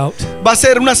way out. va a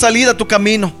ser una salida a tu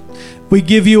camino. We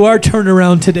give you our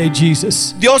turnaround today,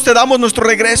 Jesus. Dios, te damos nuestro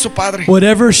regreso, Padre.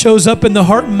 Whatever shows up in the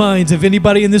heart and minds of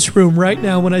anybody in this room right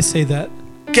now when I say that,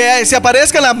 Que se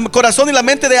aparezca en el corazón y la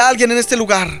mente de alguien en este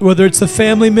lugar. whether it's a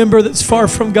family member that's far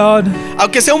from God,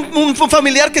 Aunque sea un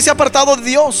familiar que se ha apartado de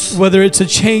Dios. whether it's a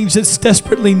change that's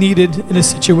desperately needed in a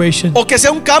situation, O que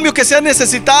sea un cambio que sea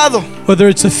necesitado. whether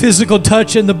it's a physical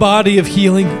touch in the body of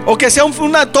healing, O que sea un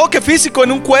toque físico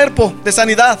en un cuerpo de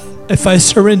sanidad. if I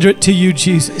surrender it to you,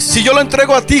 Jesus. Si yo lo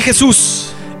entrego a ti, Jesús.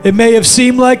 It may have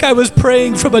seemed like I was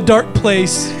praying from a dark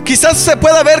place, Quizás se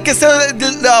pueda ver que esté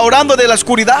orando de la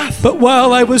oscuridad. but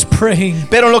while I was praying,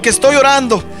 Pero en lo que estoy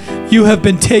orando, you have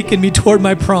been taking me toward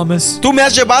my promise. tú me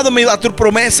has llevado a tus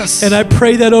promesas. And I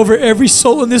pray that over every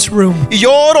soul in this room, Y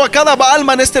yo oro a cada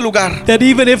alma en este lugar. that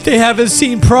even if they haven't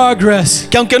seen progress,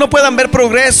 Que aunque no puedan ver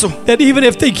progreso. that even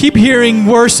if they keep hearing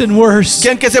worse and worse, Que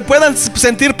aunque se puedan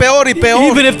sentir peor y peor.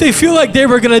 even if they feel like they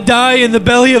were going to die in the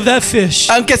belly of that fish,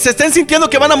 Aunque se estén sintiendo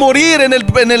que van a morir en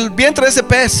el vientre de ese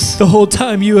pez. the whole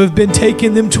time you have been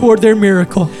taking them toward their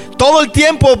miracle, Todo el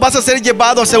tiempo vas a ser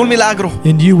llevado hacia un milagro.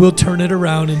 and you will turn it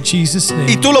around in Jesus' Y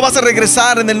name. tú lo vas a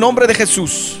regresar en el nombre de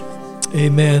Jesús.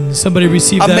 Amen. Somebody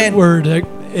receive Amen. that word.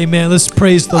 Amen. Let's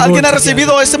praise the Lord. ¿Alguien ha together.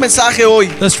 recibido este mensaje hoy?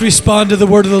 Let's respond to the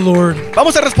word of the Lord.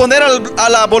 Vamos a responder a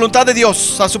la voluntad de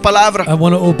Dios, a su palabra. I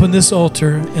want to open this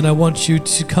altar, and I want you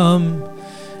to come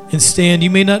and stand.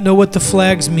 You may not know what the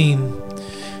flags mean,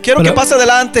 Quiero que pase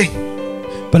adelante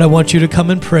but I want you to come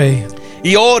and pray.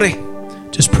 y ore.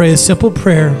 Just pray a simple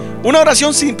prayer. Una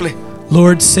oración simple.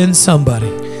 Lord, send somebody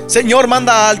Señor,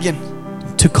 manda a alguien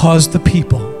to cause the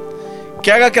people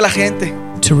que haga que la gente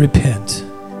to repent.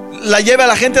 la lleve a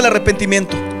la gente al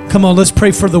arrepentimiento. Come on, let's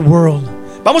pray for the world.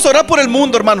 Vamos a orar por el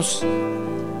mundo, hermanos.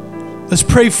 Let's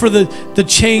pray for the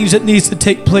change that needs to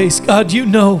take place. God, you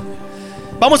know.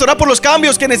 Vamos a orar por los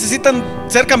cambios que necesitan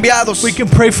ser cambiados. We can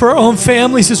pray for our own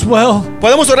families as well.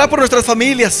 Podemos orar por nuestras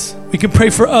familias. We can pray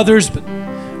for others, but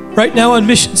right now on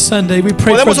Mission Sunday, we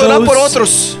pray for Podemos orar por those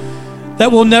otros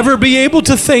that will never be able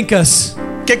to thank us.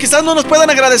 que quizás no nos puedan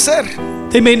agradecer.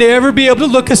 They may never be able to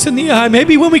look us in the eye.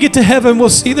 Maybe when we get to heaven, we'll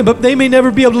see them, but they may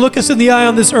never be able to look us in the eye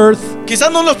on this earth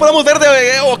Quizás no nos podamos ver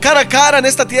o cara a cara en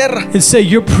esta tierra. and say,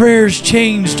 your prayers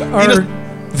changed our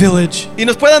village. Y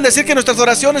nos puedan decir que nuestras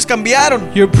oraciones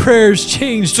cambiaron Your prayers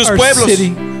changed sus our pueblos,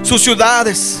 city. sus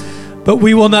ciudades. But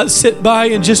we will not sit by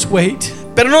and just wait.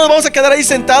 Pero no nos vamos a quedar ahí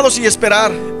sentados y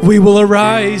esperar. We will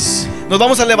arise. Nos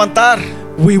vamos a levantar.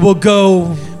 We will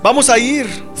go Vamos a ir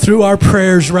through our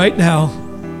prayers right now.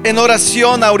 en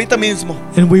oración ahorita mismo.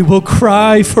 And we will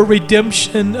cry for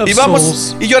redemption of Y vamos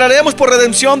souls. y lloraremos por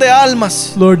redención de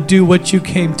almas. Lord, do what you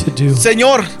came to do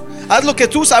Señor, haz lo que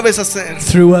tú sabes hacer.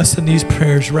 through us in these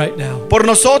prayers right now. Por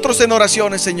nosotros en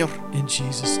oraciones, Señor. In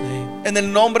Jesus' name. En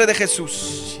el nombre de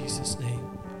Jesús. In Jesus' name.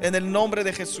 En el nombre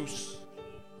de Jesús.